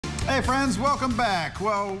Hey friends, welcome back.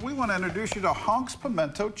 Well, we want to introduce you to Honk's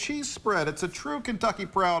Pimiento Cheese Spread. It's a true Kentucky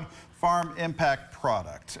Proud Farm Impact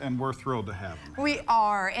product, and we're thrilled to have them. We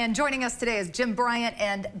are, and joining us today is Bryant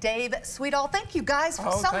and Dave Sweetall. Thank you guys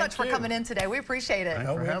so much for coming in today. We appreciate it.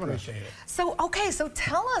 Thanks for having us. So, so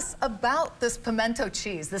tell us about this pimento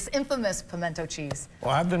cheese, this infamous pimento cheese.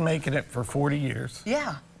 Well, I've been making it for 40 years.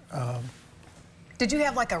 Yeah. Did you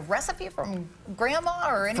have like a recipe from Grandma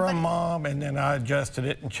or anybody? From Mom, and then I adjusted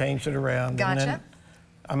it and changed it around. Gotcha. And then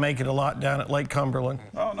I make it a lot down at Lake Cumberland.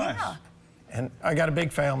 Oh, nice. Yeah. And I got a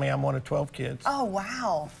big family. I'm one of 12 kids. Oh,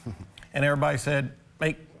 wow. And everybody said,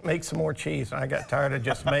 make some more cheese. And I got tired of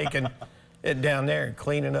just making it down there and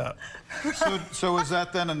cleaning up. So is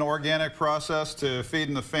that then an organic process to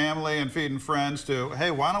feeding the family and feeding friends to,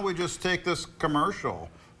 hey, why don't we just take this commercial?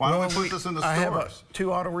 Why don't we put this in the stores? I have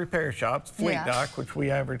two auto repair shops, Fleet Dock, which we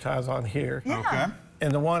advertise on here. Yeah. Okay.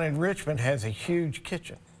 And the one in Richmond has a huge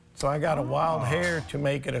kitchen. So I got a wild hair to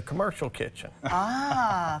make it a commercial kitchen.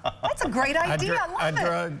 Ah, that's a great idea. I love it. I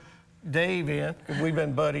drug Dave in, because we've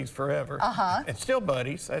been buddies forever. And still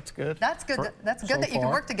buddies. That's good. That's good. That's good that you can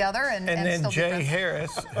work together and then still Jay be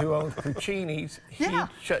Harris, who owns Puccini's, he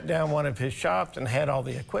shut down one of his shops and had all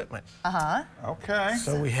the equipment. Okay.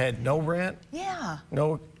 So we had no rent. Yeah.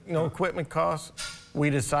 No equipment costs. We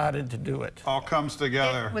decided to do it. All comes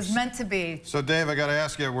together. It was meant to be. So, Dave, I got to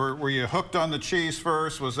ask you, were you hooked on the cheese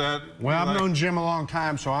first? Was that... Well, I've known Jim a long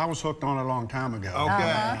time, so I was hooked on it a long time ago.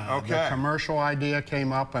 Okay, The commercial idea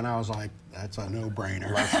came up, and I was like, that's a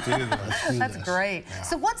no-brainer. Let's do this. That's great. Yeah.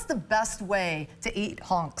 So what's the best way to eat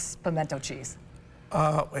Honk's pimento cheese?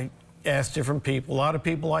 We asked different people. A lot of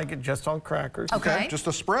people like it just on crackers. Okay. Just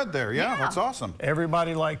a spread there. Yeah, that's awesome.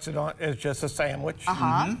 Everybody likes it as just a sandwich.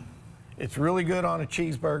 It's really good on a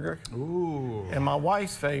cheeseburger. Ooh. And my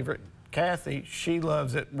wife's favorite, Kathy, she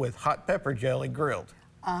loves it with hot pepper jelly grilled.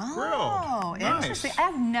 Oh, nice. Interesting.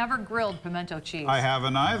 I've never grilled pimento cheese. I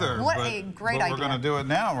haven't either. What a great idea. We're going to do it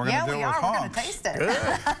now. We're going to do it with Honk. We're going to taste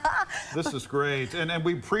it. This is great. And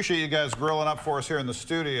we appreciate you guys grilling up for us here in the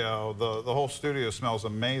studio. The whole studio smells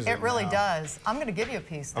amazing. It really does. I'm going to give you a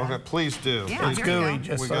piece then. Okay, please do. Yeah, it's gooey,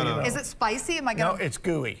 just so you know. Is it spicy? Am I going to... No, it's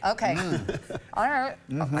gooey. Okay. All right.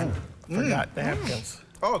 Forgot napkins.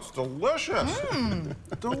 Oh, it's delicious.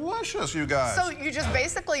 Delicious, you guys. So you just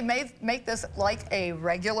basically make this like a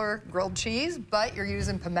regular grilled cheese, but you're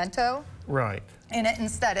using pimento in it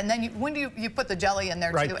instead. And then when do you put the jelly in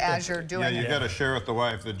there too as you're doing it? Yeah, you got to share with the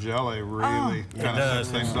wife. The jelly really kind of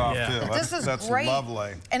sets things off too. That's great.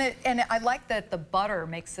 Lovely. And I like that the butter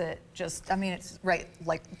makes it just, I mean, it's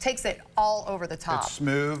like takes it all over the top. It's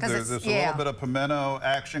smooth. There's a little bit of pimento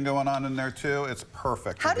action going on in there too. It's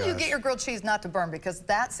perfect. How do you get your grilled cheese not to burn? Because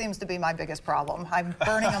that seems to be my biggest problem. I'm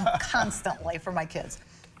burning them constantly for my kids.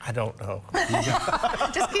 I don't know.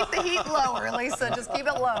 Just keep the heat lower, Lisa. Just keep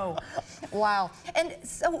it low. Wow. And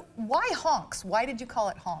so why Honks? Why did you call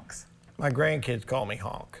it Honks? My grandkids call me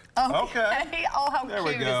Honk. Okay. Oh, how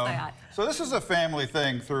cute is that? So this is a family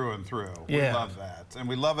thing through and through. We love that. And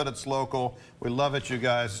we love it. It's local. We love it, you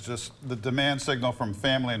guys. Just the demand signal from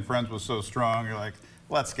family and friends was so strong. You're like,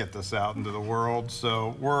 let's get this out into the world.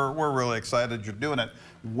 So we're really excited you're doing it.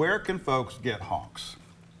 Where can folks get Honks?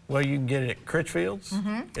 Well, you can get it at Critchfield's,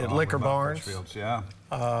 at Liquor Barns. Critchfield's, yeah.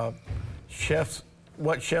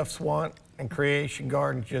 What Chefs Want and Creation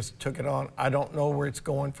Garden just took it on. I don't know where it's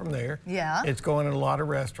going from there. Yeah. It's going in a lot of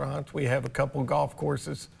restaurants. We have a couple golf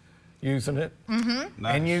courses using it. Nice.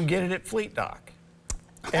 And you can get it at Fleet Dock.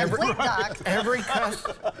 Fleet Dock.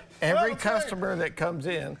 Every customer that comes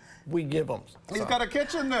in, we give them. He's got a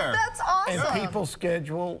kitchen there. That's awesome. And people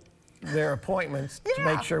schedule their appointments to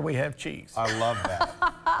make sure we have cheese. I love that.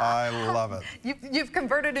 I love it. You've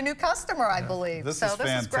converted a new customer, I believe. This is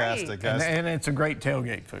fantastic, guys. And it's a great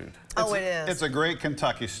tailgate food. Oh, it is. It's a great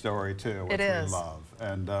Kentucky story, too, which we love.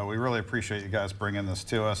 And we really appreciate you guys bringing this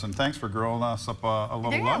to us. And thanks for grilling us up a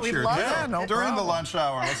little lunch here, too. During the lunch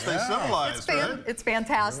hour. Let's stay civilized, right? It's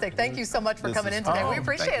fantastic. Thank you so much for coming in today. We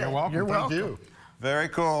appreciate it. You're welcome. You're welcome. Thank you. Very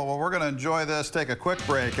cool. Well, we're going to enjoy this, take a quick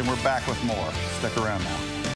break, and we're back with more. Stick around now.